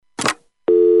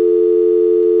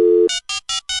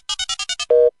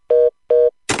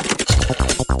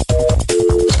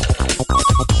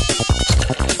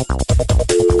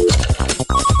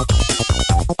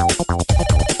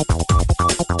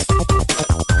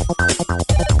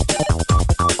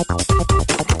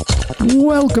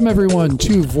Welcome, everyone,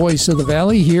 to Voice of the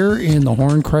Valley here in the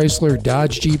Horn Chrysler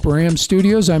Dodge Jeep Ram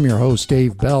Studios. I'm your host,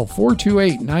 Dave Bell.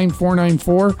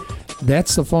 428-9494.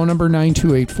 That's the phone number,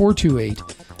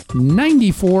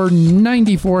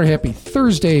 928-428-9494. Happy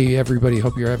Thursday, everybody.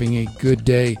 Hope you're having a good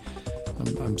day.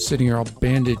 I'm sitting here all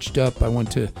bandaged up. I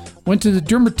went to the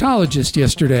dermatologist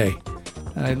yesterday,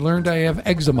 and I learned I have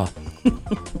eczema.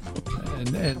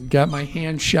 And got my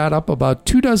hand shot up about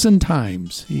 24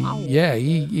 times.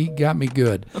 He got me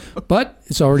good. But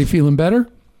it's already feeling better.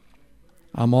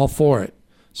 I'm all for it.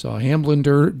 So Hamblin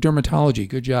Dermatology,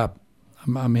 good job.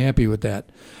 I'm happy with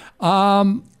that.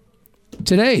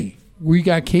 Today, we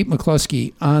got Kate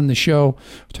McCluskey on the show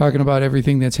talking about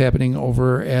everything that's happening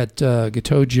over at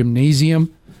Gateau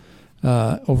Gymnasium,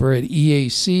 over at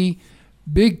EAC.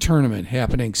 Big tournament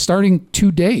happening starting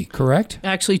today, correct?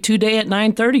 Actually, today at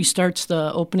 9:30 starts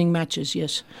the opening matches,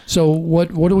 yes. So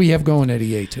what do we have going at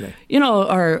EA today? You know,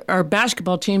 our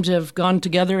basketball teams have gone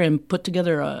together and put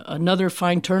together another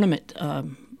fine tournament.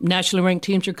 Nationally ranked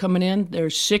teams are coming in.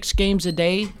 There's 6 games a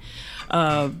day.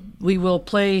 We will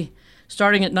play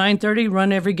starting at 9:30,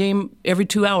 run every game every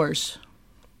 2 hours.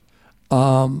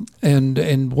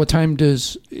 And what time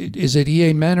is it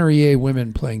EA men or EA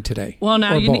women playing today? Well,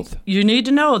 now you need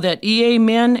to know that EA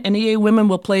men and EA women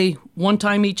will play one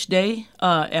time each day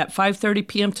at 5:30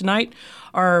 p.m. tonight.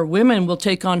 Our women will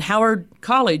take on Howard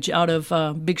College out of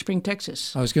Big Spring,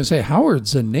 Texas. I was going to say,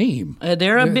 Howard's a name.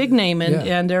 They're a big name,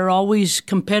 and they're always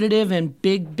competitive and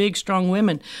big, strong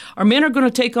women. Our men are going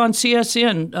to take on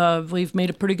CSN. We've made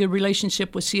a pretty good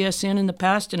relationship with CSN in the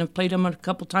past and have played them a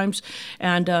couple times.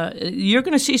 And you're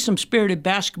going to see some spirited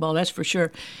basketball, that's for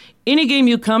sure. Any game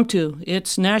you come to,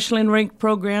 it's nationally ranked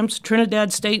programs.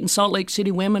 Trinidad State and Salt Lake City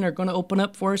women are going to open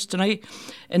up for us tonight.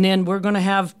 And then we're going to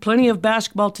have plenty of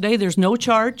basketball today. There's no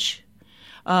charge.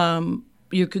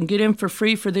 You can get in for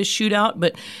free for this shootout,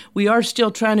 but we are still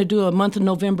trying to do a month of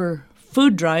November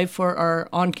food drive for our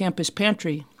on-campus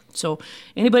pantry. So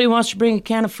anybody wants to bring a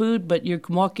can of food, but you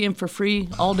can walk in for free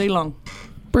all day long.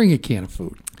 Bring a can of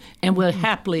food. And we'll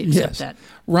happily accept that.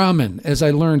 Ramen. As I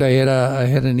learned, I had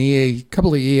a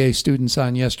couple of EA students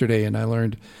on yesterday, and I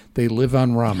learned they live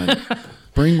on ramen.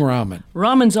 Bring ramen.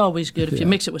 Ramen's always good if you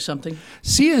mix it with something.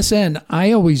 CSN,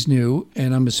 I always knew,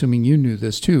 and I'm assuming you knew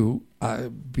this too,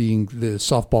 being the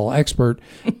softball expert,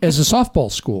 as a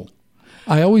softball school.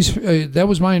 I always, that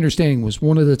was my understanding, was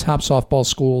one of the top softball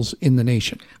schools in the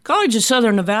nation. College of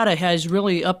Southern Nevada has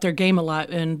really upped their game a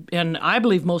lot, and I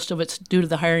believe most of it's due to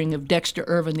the hiring of Dexter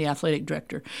Irvin, the athletic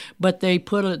director. But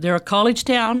they're a college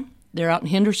town. They're out in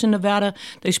Henderson, Nevada.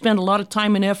 They spend a lot of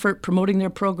time and effort promoting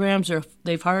their programs.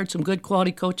 They've hired some good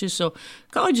quality coaches. So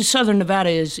College of Southern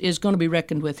Nevada is going to be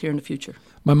reckoned with here in the future.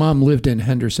 My mom lived in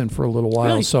Henderson for a little while,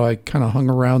 really? So I kind of hung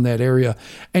around that area.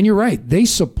 And you're right. They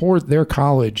support their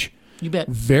college. You bet.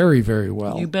 Very, very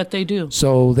well. You bet they do.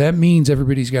 So that means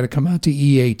everybody's got to come out to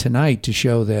EA tonight to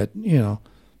show that,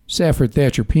 Safford,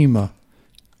 Thatcher, Pima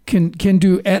can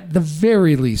do at the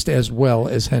very least as well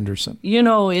as Henderson.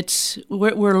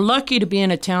 We're lucky to be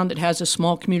in a town that has a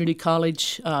small community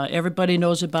college. Everybody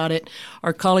knows about it.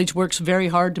 Our college works very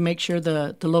hard to make sure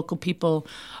the local people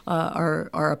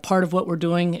are a part of what we're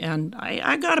doing. And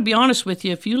I got to be honest with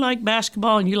you, if you like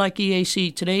basketball and you like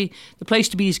EAC, today the place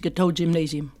to be is Gateau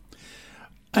Gymnasium.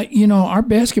 Our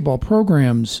basketball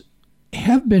programs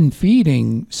have been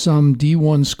feeding some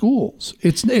D1 schools.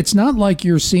 It's not like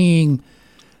you're seeing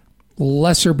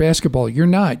lesser basketball. You're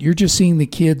not. You're just seeing the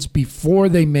kids before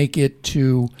they make it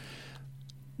to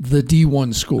the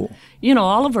D1 school.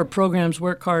 All of our programs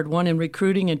work hard, one in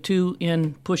recruiting and two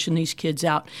in pushing these kids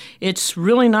out. It's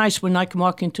really nice when I can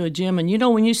walk into a gym and,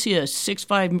 when you see a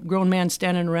 6'5" grown man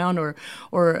standing around or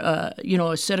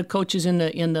a set of coaches in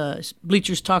the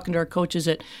bleachers talking to our coaches,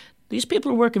 that these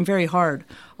people are working very hard.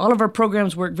 All of our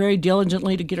programs work very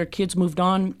diligently to get our kids moved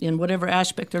on in whatever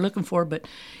aspect they're looking for. But,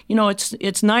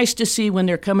 it's nice to see when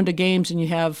they're coming to games and you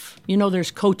have,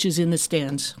 there's coaches in the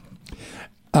stands.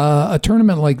 A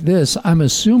tournament like this, I'm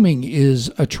assuming,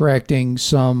 is attracting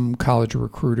some college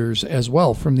recruiters as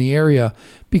well from the area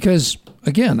because,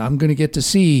 again, I'm going to get to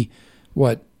see,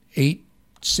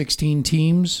 16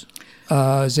 teams?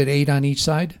 Is it 8 on each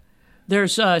side?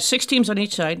 There's 6 teams on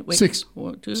each side. Wait, 6.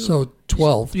 1, 2, so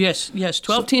 12. Yes,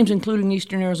 12 teams, including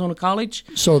Eastern Arizona College.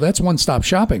 So that's one-stop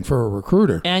shopping for a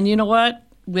recruiter. And you know what?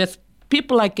 With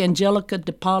people like Angelica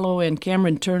DePaulo and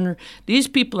Cameron Turner, these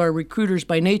people are recruiters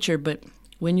by nature, but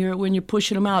when you're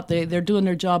pushing them out. They're doing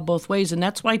their job both ways, and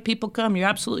that's why people come. You're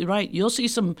absolutely right. You'll see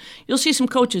some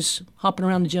coaches hopping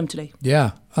around the gym today.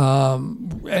 Yeah,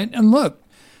 and look,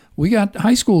 we got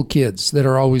high school kids that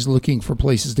are always looking for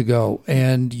places to go,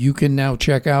 and you can now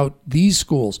check out these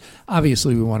schools.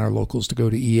 Obviously, we want our locals to go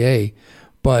to EA,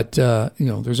 but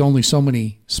there's only so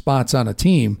many spots on a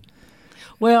team.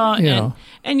 Well,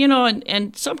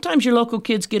 and sometimes your local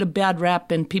kids get a bad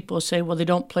rap, and people say, well, they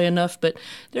don't play enough. But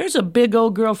there's a big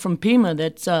old girl from Pima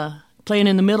that's playing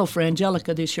in the middle for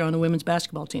Angelica this year on the women's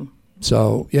basketball team.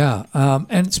 So, yeah.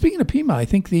 And speaking of Pima, I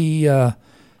think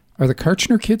are the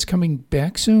Karchner kids coming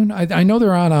back soon? I know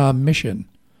they're on a mission.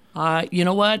 You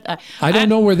know what? I don't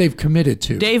know where they've committed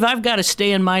to. Dave, I've got to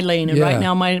stay in my lane. And right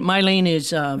now, my lane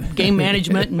is game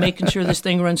management and making sure this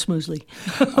thing runs smoothly.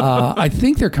 I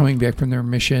think they're coming back from their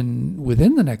mission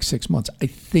within the next 6 months, I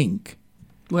think.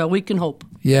 Well, we can hope.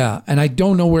 Yeah, and I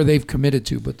don't know where they've committed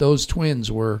to, but those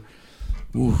twins were,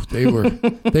 they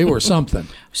were something.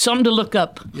 Something to look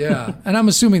up. Yeah, and I'm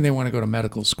assuming they want to go to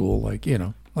medical school, like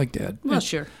Dad. Well,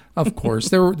 sure. Of course,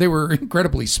 they were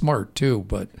incredibly smart too,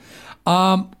 but.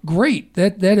 Great.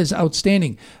 That is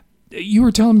outstanding. You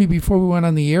were telling me before we went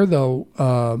on the air, though,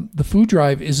 the food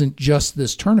drive isn't just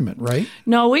this tournament, right?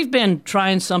 No, we've been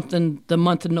trying something the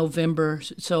month of November.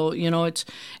 So, and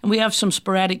we have some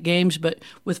sporadic games, but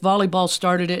with volleyball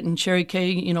started it, and Sherry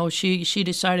Kay, she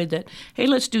decided that, hey,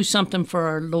 let's do something for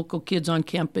our local kids on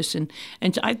campus. And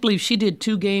I believe she did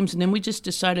 2 games, and then we just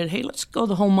decided, hey, let's go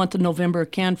the whole month of November,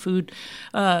 canned food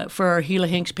for our Gila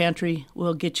Hanks pantry.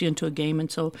 We'll get you into a game.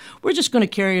 And so we're just going to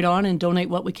carry it on and donate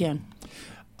what we can.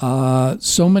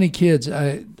 So many kids,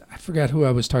 I forgot who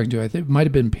I was talking to. I think it might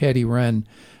have been Patty Wren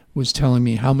was telling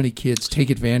me how many kids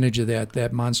take advantage of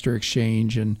that Monster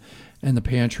Exchange and the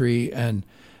pantry. And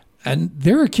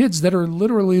there are kids that are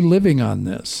literally living on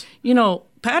this.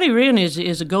 Patty Wren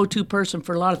is a go-to person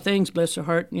for a lot of things, bless her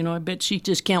heart. I bet she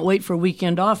just can't wait for a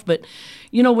weekend off. But,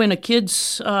 when a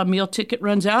kid's meal ticket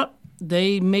runs out,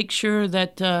 they make sure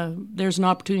that there's an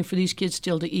opportunity for these kids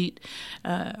still to eat.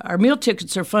 Our meal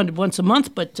tickets are funded once a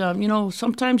month, but,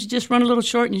 sometimes you just run a little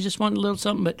short and you just want a little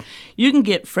something. But you can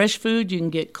get fresh food, you can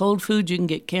get cold food, you can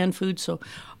get canned food. So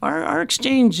our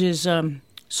exchange is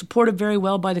supported very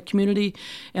well by the community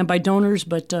and by donors,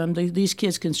 but these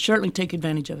kids can certainly take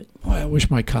advantage of it. Boy, I wish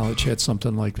my college had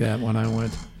something like that when I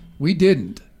went. We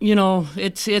didn't. You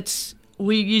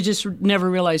just never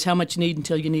realize how much you need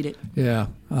until you need it. Yeah.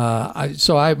 My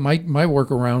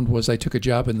workaround was I took a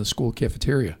job in the school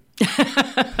cafeteria.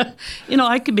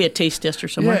 I could be a taste tester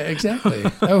somewhere. Yeah, exactly.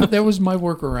 That was my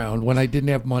workaround when I didn't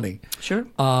have money. Sure.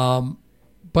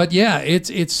 But yeah,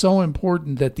 it's so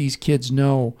important that these kids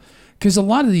know, because a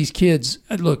lot of these kids,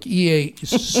 look, EA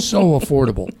is so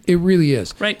affordable. It really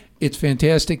is. Right. It's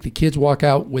fantastic. The kids walk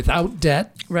out without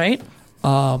debt. Right.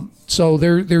 So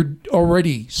they're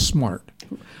already smart.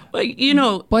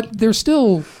 Well, but they're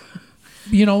still,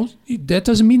 that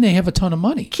doesn't mean they have a ton of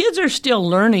money. Kids are still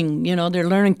learning. They're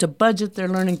learning to budget. They're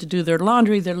learning to do their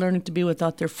laundry. They're learning to be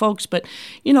without their folks. But,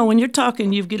 when you're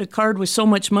talking, you get a card with so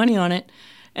much money on it.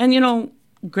 And,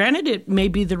 granted, it may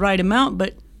be the right amount,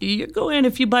 but you go in,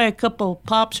 if you buy a couple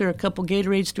Pops or a couple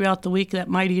Gatorades throughout the week, that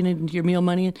might eat into your meal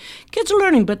money. And kids are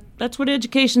learning, but that's what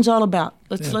education's all about.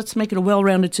 Let's make it a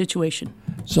well-rounded situation.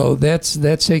 So that's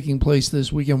taking place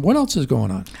this weekend. What else is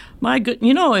going on? My good,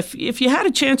 if you had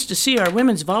a chance to see our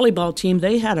women's volleyball team,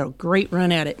 they had a great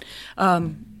run at it.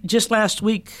 Just last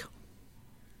week.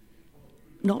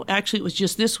 No, actually, it was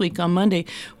just this week on Monday.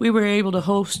 We were able to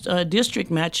host a district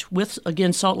match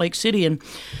against Salt Lake City, and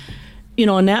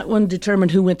and that one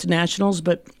determined who went to nationals.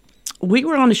 But we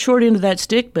were on the short end of that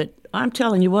stick. But I'm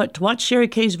telling you what, to watch Sherry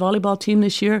Kay's volleyball team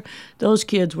this year, those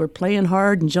kids were playing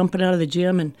hard and jumping out of the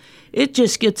gym. And it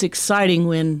just gets exciting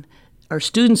when our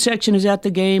student section is at the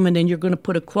game, and then you're going to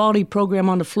put a quality program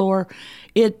on the floor.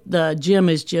 The gym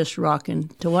is just rocking.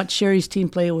 To watch Sherry's team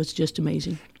play was just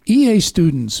amazing. EA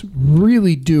students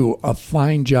really do a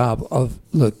fine job of,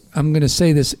 look, I'm going to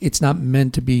say this, it's not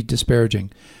meant to be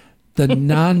disparaging, the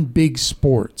non-big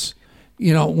sports.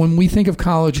 When we think of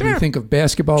college, Sure. we think of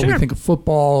basketball, Sure. we think of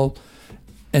football,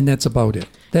 and that's about it.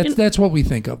 That's what we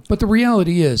think of. But the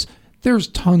reality is there's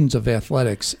tons of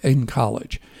athletics in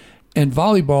college. And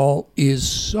volleyball is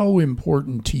so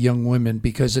important to young women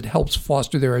because it helps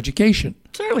foster their education.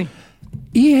 Certainly.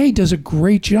 EA does a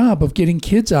great job of getting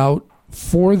kids out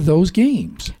for those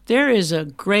games. There is a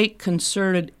great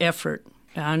concerted effort,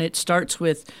 and it starts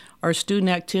with our student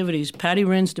activities, Patty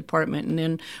Wren's department, and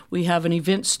then we have an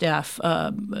event staff.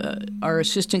 Our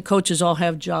assistant coaches all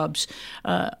have jobs.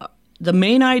 The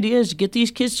main idea is to get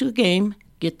these kids to a game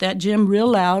Get that gym real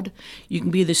loud. You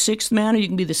can be the sixth man or you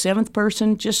can be the seventh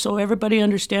person, just so everybody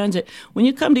understands it. When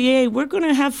you come to EA, we're going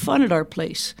to have fun at our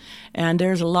place. And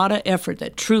there's a lot of effort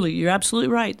that truly, you're absolutely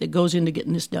right, that goes into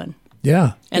getting this done.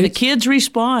 Yeah. And the kids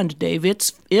respond, Dave.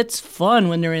 It's fun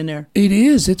when they're in there. It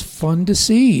is. It's fun to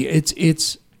see.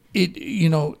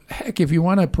 Heck, if you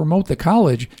want to promote the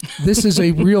college, this is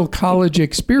a real college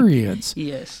experience.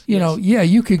 Yes.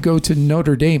 You could go to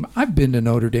Notre Dame. I've been to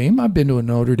Notre Dame. I've been to a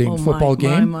Notre Dame football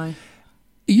game. My.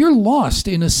 You're lost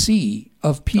in a sea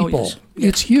of people. Oh, yes.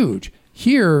 It's huge.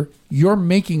 Here, you're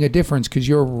making a difference because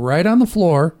you're right on the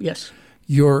floor. Yes.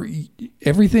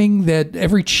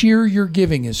 Every cheer you're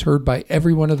giving is heard by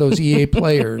every one of those EA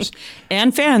players.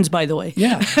 And fans, by the way.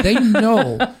 Yeah, they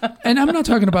know. And I'm not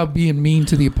talking about being mean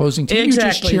to the opposing team. Exactly.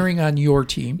 You're just cheering on your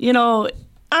team.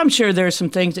 I'm sure there's some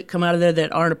things that come out of there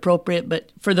that aren't appropriate,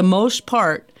 but for the most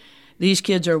part, these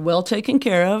kids are well taken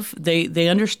care of. They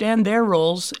understand their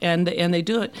roles, and they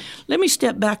do it. Let me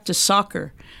step back to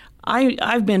soccer.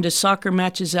 I've been to soccer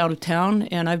matches out of town,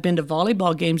 and I've been to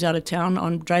volleyball games out of town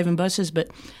on driving buses,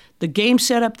 but the game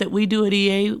setup that we do at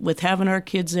EA with having our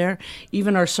kids there,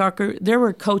 even our soccer, there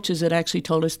were coaches that actually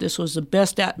told us this was the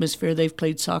best atmosphere they've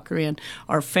played soccer in.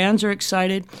 Our fans are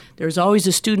excited. There's always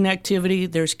a student activity.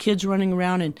 There's kids running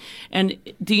around, and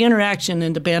the interaction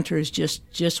and the banter is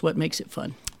just what makes it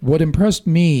fun. What impressed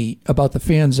me about the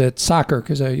fans at soccer,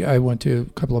 because I went to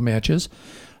a couple of matches,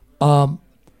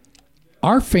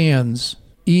 our fans,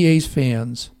 EA's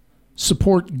fans,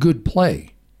 support good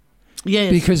play.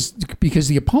 Yes. Because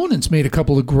the opponents made a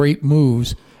couple of great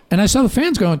moves, and I saw the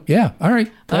fans going, "Yeah, all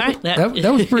right,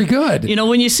 that was pretty good."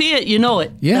 When you see it, you know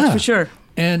it. Yeah, that's for sure.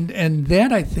 And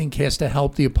that I think has to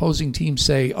help the opposing team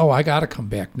say, "Oh, I got to come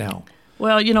back now."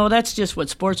 Well, that's just what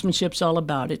sportsmanship's all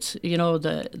about. It's, the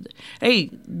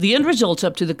end result's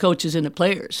up to the coaches and the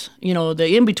players.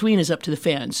 The in-between is up to the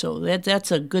fans. So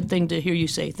that's a good thing to hear you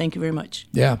say. Thank you very much.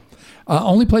 Yeah.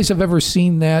 Only place I've ever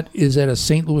seen that is at a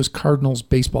St. Louis Cardinals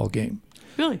baseball game.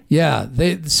 Really? Yeah.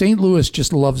 St. Louis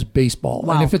just loves baseball.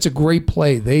 Wow. And if it's a great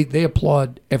play, they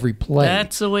applaud every play.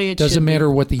 That's the way it should be. Doesn't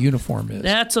matter what the uniform is.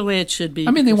 That's the way it should be.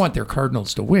 I mean, they want their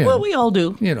Cardinals to win. Well, we all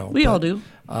do. We all do.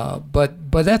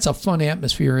 But that's a fun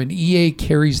atmosphere, and EA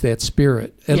carries that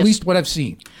spirit, at least what I've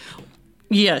seen.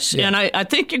 Yes, yeah. And I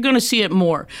think you're going to see it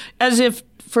more. As if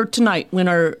for tonight, when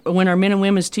our men and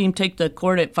women's team take the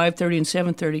court at 5:30 and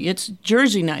 7:30, it's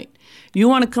jersey night. You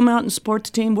want to come out and support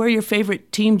the team, wear your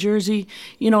favorite team jersey.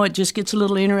 It just gets a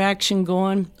little interaction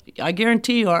going. I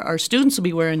guarantee you our students will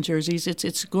be wearing jerseys.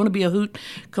 It's going to be a hoot.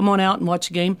 Come on out and watch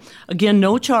the game. Again,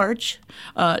 no charge.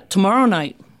 Tomorrow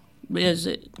night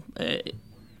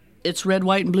it's red,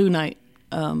 white, and blue night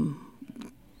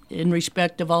in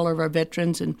respect of all of our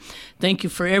veterans. And thank you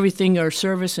for everything, our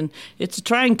service. And it's a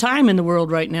trying time in the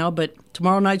world right now, but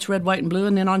tomorrow night's red, white, and blue.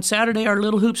 And then on Saturday, our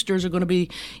little hoopsters are going to be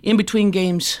in between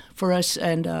games for us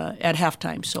and at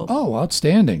halftime. So,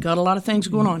 outstanding. Got a lot of things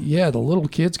going on. Yeah, the little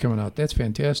kids coming out. That's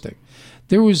fantastic.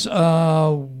 There was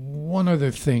one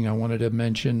other thing I wanted to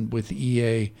mention with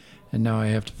EA, and now I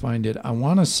have to find it. I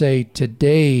want to say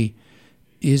today...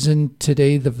 Isn't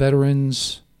today the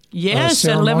Veterans Yes,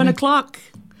 at 11 o'clock.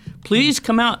 Please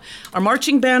come out. Our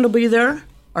marching band will be there.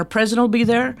 Our president will be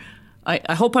there.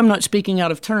 I hope I'm not speaking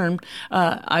out of turn.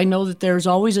 I know that there's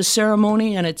always a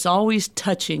ceremony, and it's always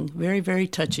touching, very, very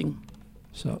touching.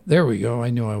 So there we go. I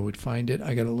knew I would find it.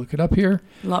 I got to look it up here.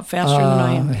 A lot faster than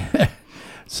I am.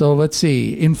 So let's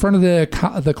see. In front of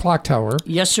the clock tower.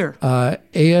 Yes, sir.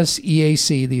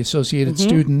 ASEAC, the Associated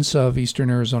Students of Eastern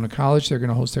Arizona College, they're going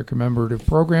to host their commemorative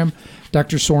program.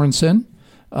 Dr. Sorensen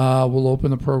will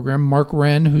open the program. Mark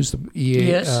Wren, who's the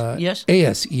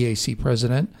ASEAC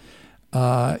president,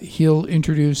 he'll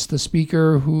introduce the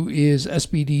speaker, who is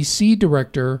SBDC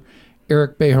director,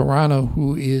 Eric Bejarano,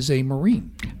 who is a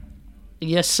Marine.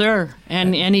 Yes, sir.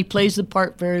 And he plays the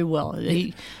part very well.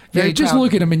 Just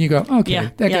look at him and you go,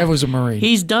 okay, that guy was a Marine.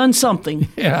 He's done something.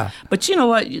 Yeah. But you know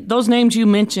what? Those names you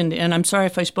mentioned, and I'm sorry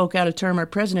if I spoke out of turn, our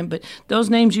president, but those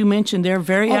names you mentioned, they're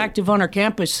very active on our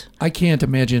campus. I can't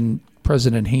imagine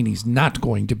President Haney's not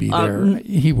going to be there.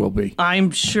 He will be.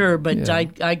 I'm sure, but I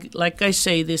like I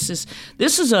say, this is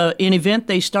an event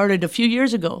they started a few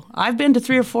years ago. I've been to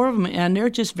 3 or 4 of them, and they're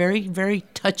just very, very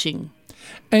touching.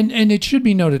 And it should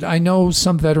be noted, I know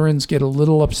some veterans get a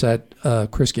little upset,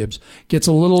 Chris Gibbs gets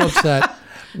a little upset.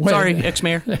 Sorry,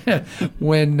 ex-mayor.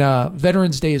 when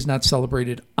Veterans Day is not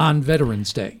celebrated on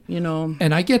Veterans Day.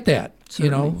 And I get that.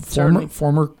 Certainly.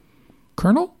 Former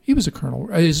colonel? He was a colonel.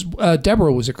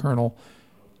 Deborah was a colonel.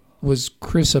 Was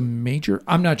Chris a major?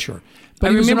 I'm not sure.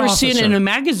 But I remember seeing it in a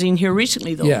magazine here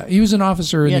recently, though. Yeah, he was an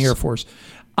officer in the Air Force.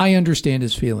 I understand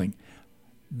his feeling.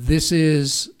 this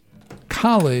is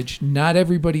college. Not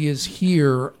everybody is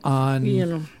here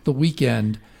on the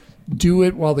weekend. Do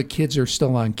it while the kids are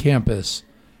still on campus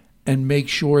and make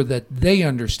sure that they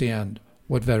understand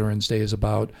what Veterans Day is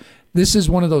about. This is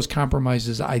one of those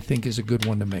compromises I think is a good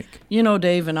one to make.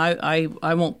 Dave, and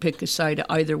I won't pick a side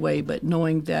either way, but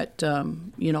knowing that,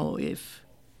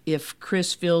 if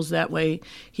Chris feels that way,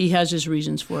 he has his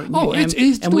reasons for it.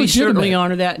 And we certainly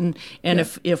honor that. And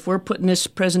if we're putting this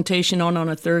presentation on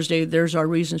a Thursday, there's our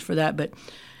reasons for that. But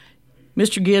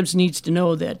Mr. Gibbs needs to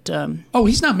know that.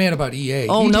 He's not mad about EA.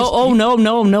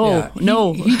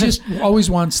 No. He just always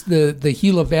wants the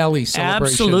Gila Valley celebration.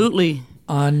 Absolutely.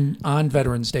 On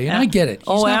Veterans Day, and I get it.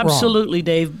 He's not absolutely, wrong.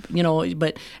 Dave.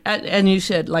 But and you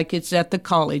said like it's at the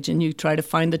college, and you try to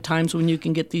find the times when you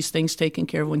can get these things taken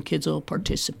care of when kids will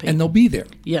participate, and they'll be there.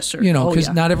 Yes, sir. Because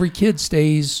not every kid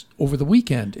stays over the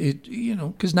weekend.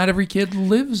 Because not every kid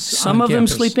lives. Some on of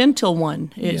campus. them sleep in till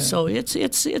 1. So it's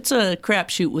a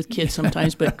crapshoot with kids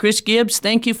sometimes. But Chris Gibbs,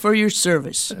 thank you for your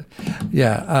service.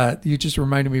 You just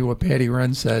reminded me what Patty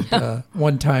Wren said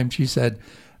one time. She said.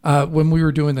 When we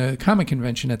were doing the comic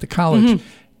convention at the college,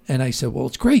 and I said, well,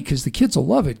 it's great because the kids will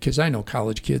love it because I know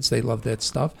college kids, they love that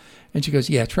stuff. And she goes,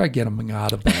 yeah, try to get them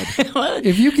out of bed.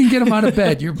 If you can get them out of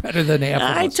bed, you're better than half of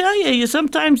us. I tell you,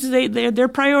 sometimes their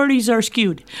priorities are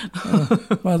skewed.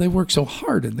 Well, they work so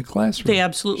hard in the classroom. They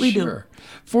absolutely do.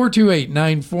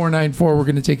 428-9494. We're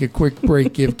going to take a quick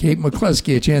break, give Kate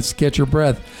McCluskey a chance to catch her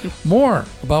breath. More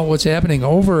about what's happening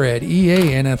over at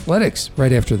EA and athletics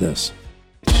right after this.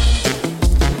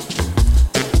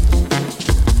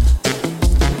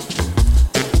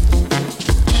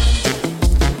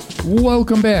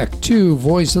 Welcome back to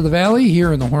Voice of the Valley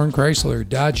here in the Horn Chrysler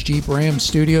Dodge Jeep Ram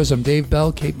Studios. I'm Dave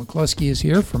Bell. Kate McCluskey is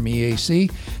here from EAC.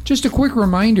 Just a quick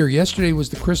reminder, yesterday was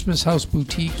the Christmas House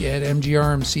Boutique at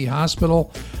MGRMC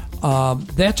Hospital.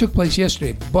 That took place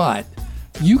yesterday, but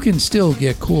you can still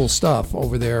get cool stuff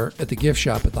over there at the gift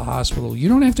shop at the hospital. You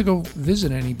don't have to go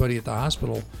visit anybody at the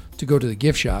hospital to go to the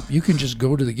gift shop. You can just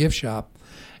go to the gift shop,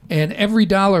 and every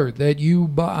dollar that you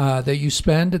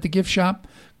spend at the gift shop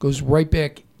goes right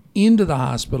back into the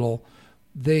hospital.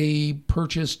 They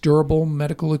purchase durable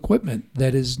medical equipment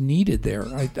that is needed there.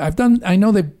 I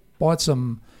know they bought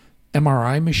some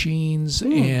MRI machines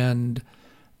and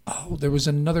there was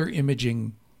another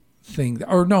imaging thing,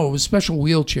 or no, it was special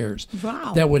wheelchairs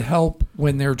that would help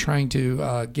when they're trying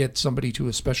to get somebody to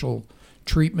a special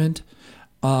treatment.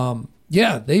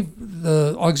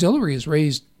 The auxiliary has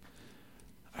raised,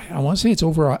 I want to say it's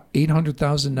over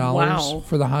 $800,000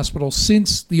 for the hospital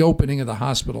since the opening of the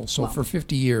hospital. So for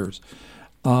 50 years.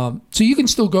 So you can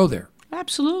still go there.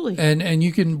 Absolutely. And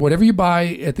you can, whatever you buy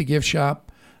at the gift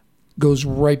shop goes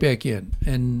right back in.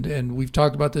 And we've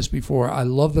talked about this before. I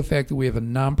love the fact that we have a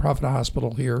nonprofit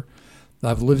hospital here.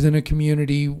 I've lived in a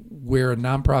community where a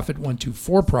nonprofit went to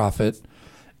for-profit.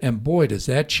 And boy, does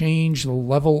that change the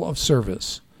level of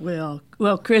service. Well,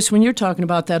 Chris, when you're talking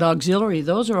about that auxiliary,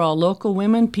 those are all local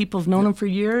women. People have known them for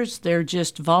years. They're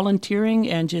just volunteering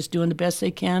and just doing the best they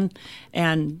can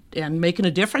and making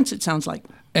a difference, it sounds like.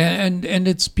 And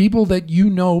it's people that you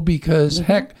know because,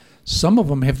 heck, some of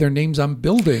them have their names on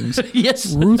buildings.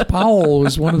 Yes. Ruth Powell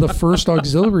was one of the first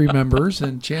auxiliary members,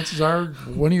 and chances are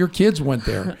one of your kids went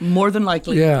there. More than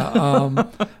likely. Yeah.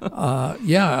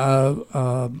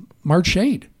 Marge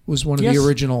Shade was one of the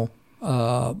original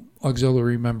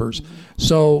auxiliary members.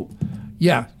 So,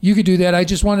 yeah, you could do that. I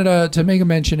just wanted to make a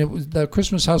mention. It was the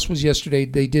Christmas house was yesterday.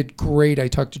 They did great. I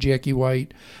talked to Jackie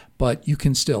White, but you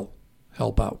can still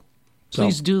help out. So,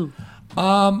 please do.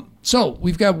 So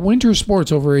we've got winter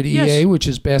sports over at EA, which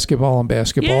is basketball and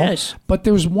basketball. Yes. But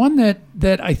there's one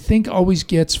that I think always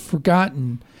gets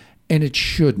forgotten, and it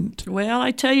shouldn't. Well, I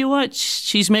tell you what,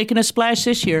 she's making a splash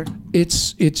this year.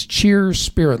 It's Cheer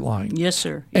Spirit Line. Yes,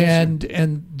 sir.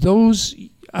 And those.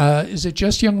 Is it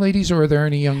just young ladies, or are there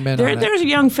any young men on it? There's a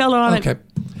young fellow on it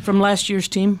from last year's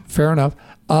team. Fair enough.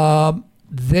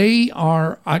 They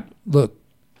are,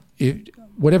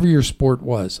 whatever your sport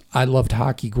was, I loved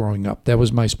hockey growing up. That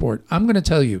was my sport. I'm going to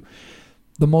tell you,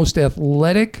 the most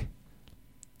athletic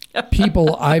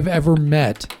people I've ever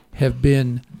met have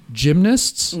been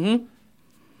gymnasts and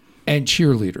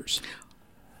cheerleaders.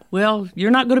 Well,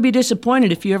 you're not going to be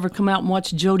disappointed if you ever come out and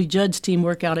watch Jody Judd's team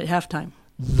work out at halftime.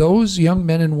 Those young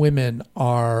men and women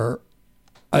are,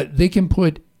 they can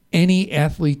put any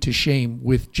athlete to shame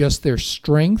with just their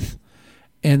strength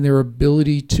and their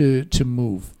ability to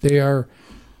move. They are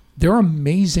They're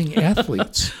amazing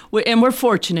athletes. And we're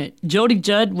fortunate. Jody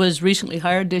Judd was recently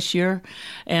hired this year,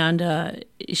 and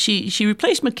she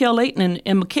replaced Mikhail Layton.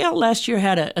 And Mikhail last year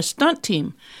had a stunt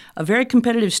team, a very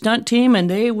competitive stunt team, and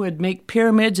they would make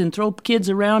pyramids and throw kids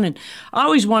around. And I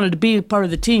always wanted to be a part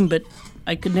of the team, but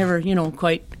I could never,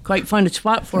 quite find a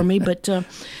spot for me. But,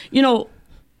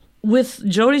 with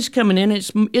Jody's coming in,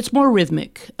 it's more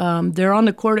rhythmic. They're on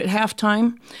the court at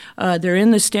halftime. They're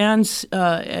in the stands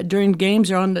during games.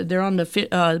 They're on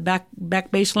the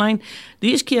back baseline.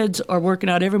 These kids are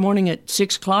working out every morning at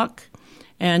 6:00,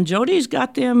 and Jody's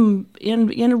got them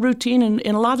in a routine, and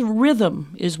a lot of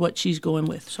rhythm is what she's going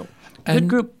with. So good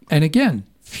group. And again,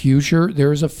 future.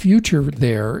 There's a future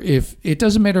there. If it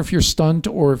doesn't matter if you're stunt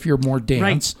or if you're more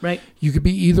dance. Right. You could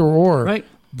be either or. Right.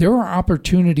 There are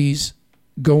opportunities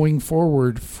going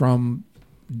forward from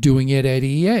doing it at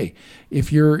EA.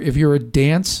 If you're a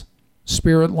dance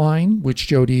spirit line, which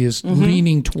Jody is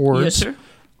leaning towards, yes, sir.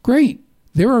 Great.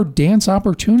 There are dance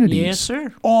opportunities yes,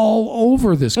 sir. all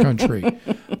over this country.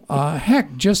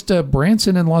 Heck, just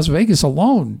Branson and Las Vegas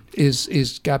alone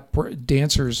is got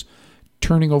dancers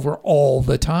turning over all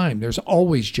the time. There's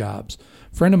always jobs.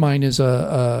 A friend of mine is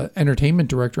a entertainment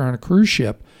director on a cruise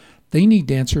ship. They need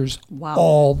dancers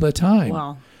all the time.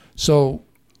 Wow. So,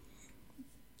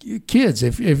 kids,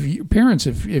 if parents,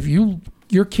 if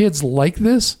your kids like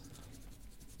this,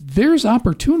 there's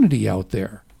opportunity out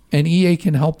there, and EA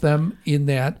can help them in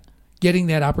getting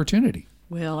that opportunity.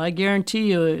 Well, I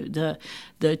guarantee you,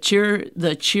 the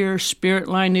cheer spirit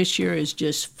line this year is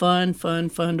just fun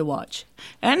to watch,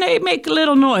 and they make a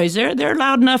little noise. They're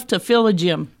loud enough to fill a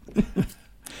gym.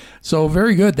 So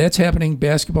very good. That's happening.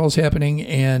 Basketball's happening,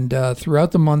 and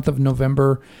throughout the month of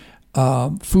November.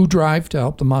 Food drive to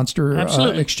help the Monster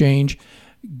Exchange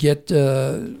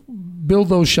build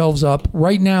those shelves up.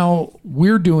 Right now,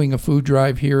 we're doing a food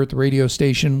drive here at the radio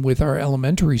station with our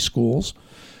elementary schools,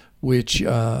 which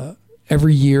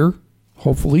every year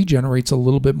hopefully generates a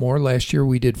little bit more. Last year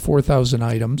we did 4,000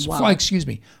 items. Wow.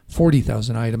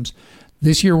 40,000 items.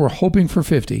 This year we're hoping for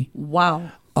 50.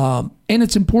 Wow. And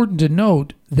it's important to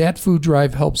note that food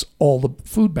drive helps all the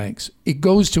food banks. It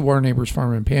goes to our neighbor's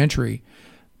farm and pantry,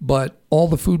 but all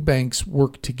the food banks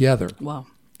work together. Wow.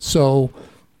 So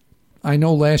I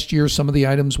know last year some of the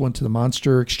items went to the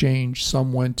Monster Exchange.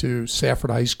 Some went to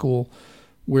Safford High School,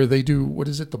 where they do, what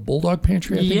is it, the Bulldog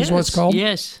Pantry, I think is what it's called?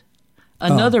 Yes.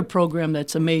 Another program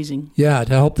that's amazing. Yeah,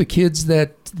 to help the kids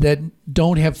that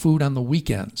don't have food on the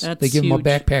weekends. That's they give huge. them a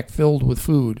backpack filled with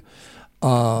food.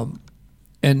 And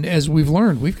as we've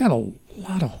learned, we've got a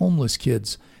lot of homeless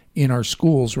kids in our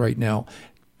schools right now.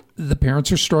 The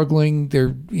parents are struggling.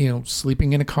 They're,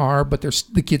 sleeping in a car, but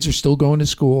the kids are still going to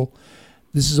school.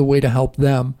 This is a way to help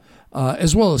them,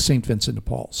 as well as St. Vincent de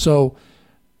Paul. So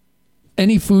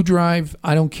any food drive,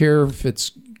 I don't care if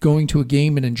it's going to a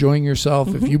game and enjoying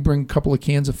yourself. If you bring a couple of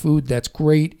cans of food, that's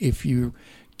great. If you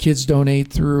kids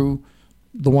donate through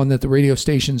the one that the radio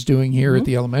station's doing here at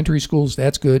the elementary schools,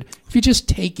 that's good. If you just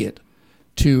take it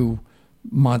to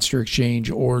Monster Exchange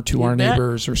or to our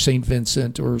neighbors or St.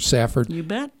 Vincent or Safford, you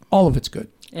bet. All of it's good.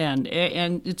 And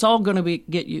it's all going to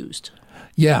get used.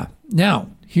 Yeah. Now,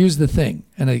 here's the thing,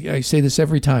 and I say this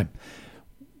every time.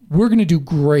 We're going to do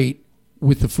great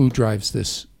with the food drives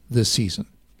this season.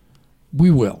 We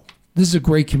will. This is a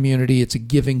great community. It's a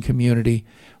giving community.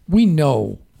 We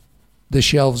know the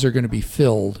shelves are going to be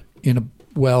filled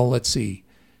let's see.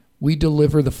 We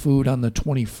deliver the food on the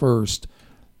 21st.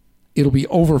 It'll be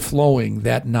overflowing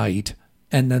that night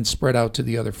and then spread out to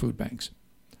the other food banks.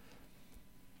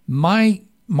 My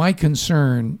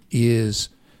concern is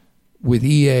with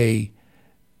EA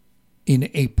in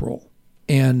April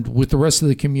and with the rest of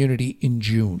the community in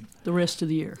June. The rest of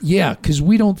the year. Yeah, because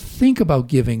we don't think about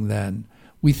giving then.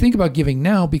 We think about giving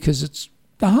now because it's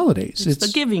the holidays. It's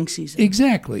the giving season.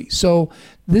 Exactly. So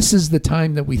this is the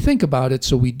time that we think about it,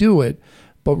 so we do it.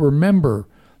 But remember,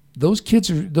 those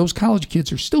college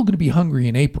kids are still going to be hungry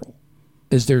in April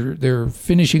as they're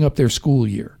finishing up their school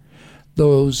year.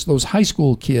 Those high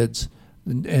school kids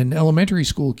and elementary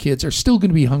school kids are still going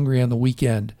to be hungry on the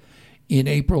weekend in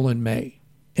April and May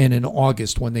and in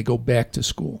August when they go back to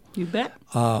school. You bet.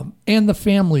 And the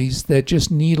families that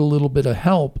just need a little bit of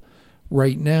help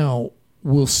right now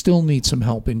will still need some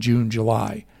help in June,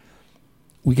 July.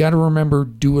 We got to remember,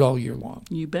 do it all year long.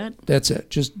 You bet. That's it.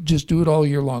 Just do it all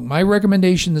year long. My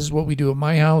recommendation, this is what we do at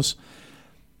my house.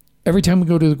 Every time we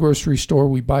go to the grocery store,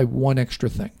 we buy one extra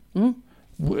thing.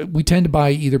 We tend to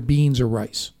buy either beans or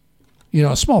rice.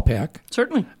 A small pack.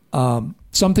 Certainly.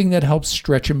 Something that helps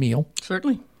stretch a meal.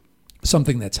 Certainly.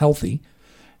 Something that's healthy.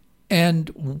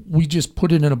 And we just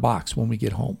put it in a box when we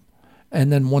get home.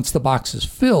 And then once the box is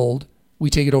filled, we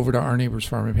take it over to Our Neighbor's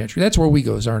Farm and Pantry. That's where we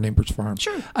go, is Our Neighbor's Farm.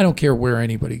 Sure. I don't care where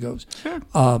anybody goes. Sure.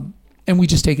 And we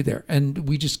just take it there. And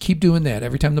we just keep doing that.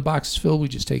 Every time the box is filled, we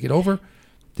just take it over.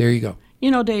 There you go. You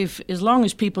know, Dave, as long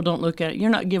as people don't look at it, you're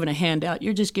not giving a handout.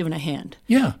 You're just giving a hand.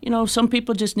 Yeah. You know, some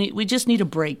people we just need a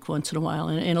break once in a while.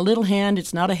 And a little hand,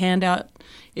 it's not a handout.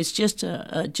 It's just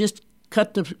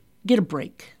get a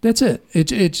break. That's it.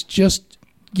 It's just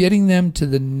getting them to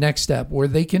the next step where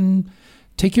they can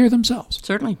take care of themselves.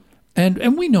 Certainly.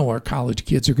 And we know our college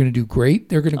kids are going to do great.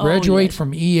 They're going to graduate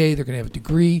from EA. They're going to have a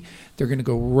degree. They're going to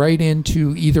go right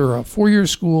into either a four-year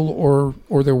school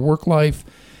or their work life.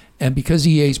 And because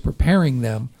EA is preparing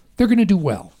them, they're going to do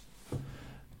well.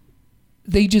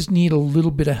 They just need a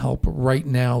little bit of help right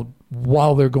now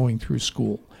while they're going through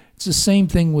school. It's the same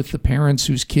thing with the parents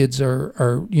whose kids are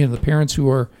the parents who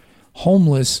are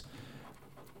homeless,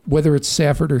 whether it's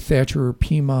Safford or Thatcher or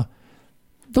Pima.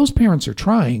 Those parents are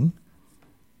trying.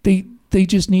 They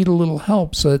just need a little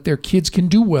help so that their kids can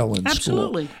do well in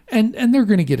Absolutely. school. And they're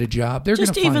going to get a job. They're going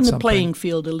to find even the something. playing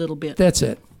field a little bit. That's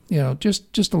it.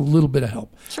 Just a little bit of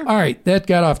help. Sure. All right, that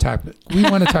got off topic. We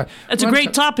want to talk. That's a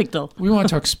great topic, though. We want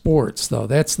to talk sports, though.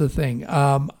 That's the thing.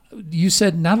 You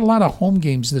said not a lot of home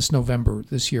games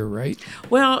this year, right?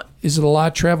 Well, is it a lot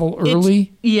of travel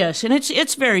early? Yes, and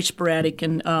it's very sporadic,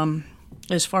 and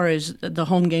as far as the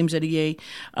home games at EA,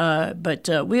 but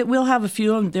we'll have a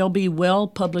few of them. They'll be well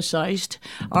publicized.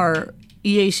 Our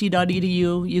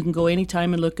EAC.edu, you can go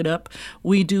anytime and look it up.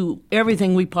 We do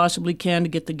everything we possibly can to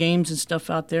get the games and stuff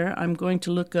out there. I'm going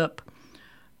to look up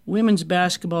women's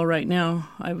basketball right now.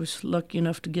 I was lucky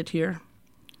enough to get here.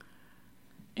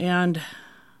 And,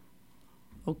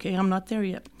 okay, I'm not there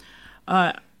yet.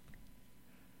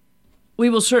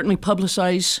 We will certainly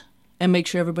publicize and make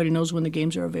sure everybody knows when the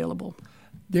games are available.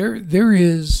 There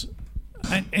is,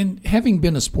 and having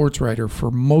been a sports writer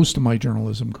for most of my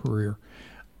journalism career,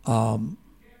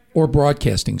 or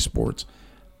broadcasting sports,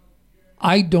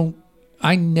 I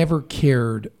never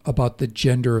cared about the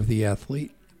gender of the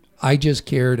athlete. I just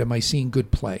cared, am I seeing good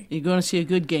play? You're going to see a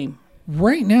good game.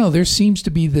 Right now, there seems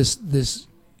to be this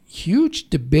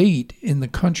huge debate in the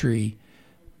country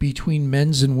between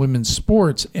men's and women's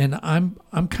sports, and I'm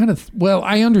kind of,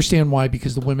 I understand why,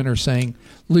 because the women are saying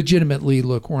legitimately,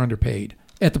 look, we're underpaid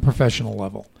at the professional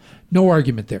level. No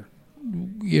argument there.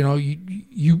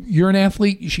 You're an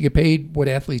athlete, you should get paid what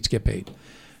athletes get paid.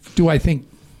 Do I think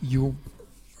you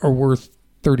are worth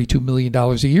 $32 million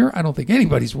a year? I don't think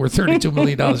anybody's worth $32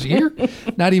 million a year,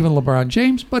 not even LeBron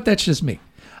James, but that's just me.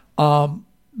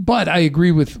 But I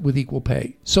agree with equal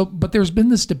pay. But there's been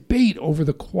this debate over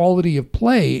the quality of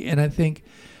play, and I think,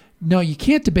 no, you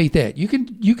can't debate that. You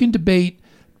can debate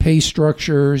pay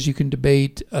structures, you can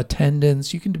debate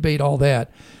attendance, you can debate all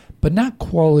that, but not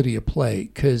quality of play,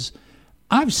 because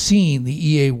I've seen the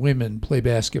EA women play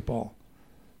basketball.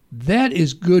 That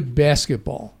is good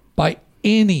basketball by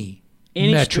any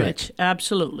metric. Stretch.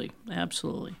 Absolutely.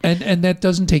 And that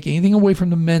doesn't take anything away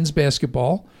from the men's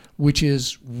basketball, which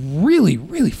is really,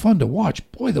 really fun to watch.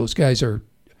 Boy, those guys are,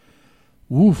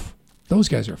 those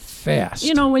guys are fast.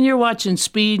 When you're watching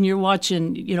speed and you're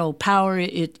watching, power,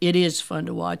 it is fun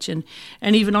to watch. And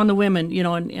even on the women,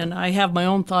 and I have my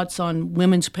own thoughts on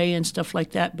women's pay and stuff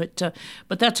like that,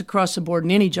 but that's across the board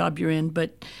in any job you're in.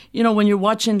 But, when you're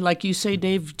watching, like you say,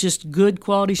 Dave, just good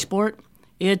quality sport,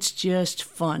 it's just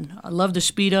fun. I love the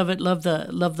speed of it, love the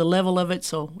level of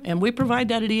it. And we provide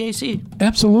that at EAC.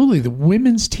 Absolutely. The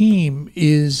women's team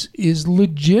is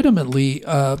legitimately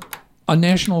a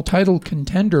national title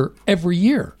contender every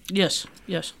year. Yes.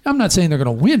 I'm not saying they're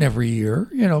going to win every year,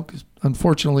 because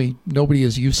unfortunately nobody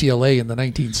is UCLA in the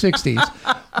 1960s.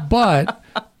 but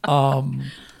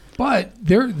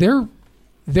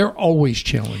they're always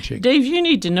challenging. Dave, you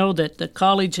need to know that the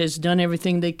college has done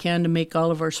everything they can to make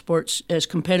all of our sports as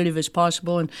competitive as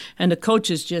possible, and the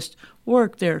coaches just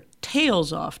work their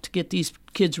tails off to get these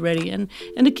kids ready, and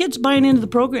the kids buying into the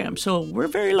program. So we're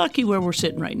very lucky where we're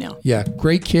sitting right now. Yeah,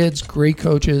 great kids, great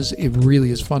coaches. It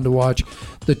really is fun to watch.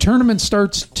 The tournament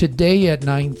starts today at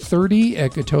 9:30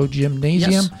 at Gateau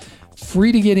Gymnasium. Yes.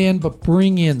 Free to get in, but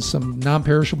bring in some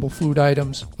non-perishable food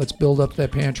items. Let's build up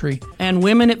that pantry. And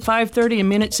women at 5:30 and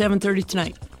men at 7:30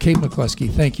 tonight. Kate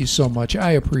McCluskey, thank you so much.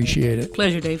 I appreciate it.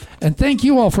 Pleasure, Dave. And thank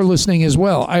you all for listening as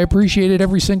well. I appreciate it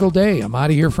every single day. I'm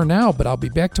out of here for now, but I'll be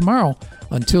back tomorrow.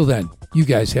 Until then, you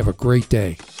guys have a great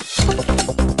day.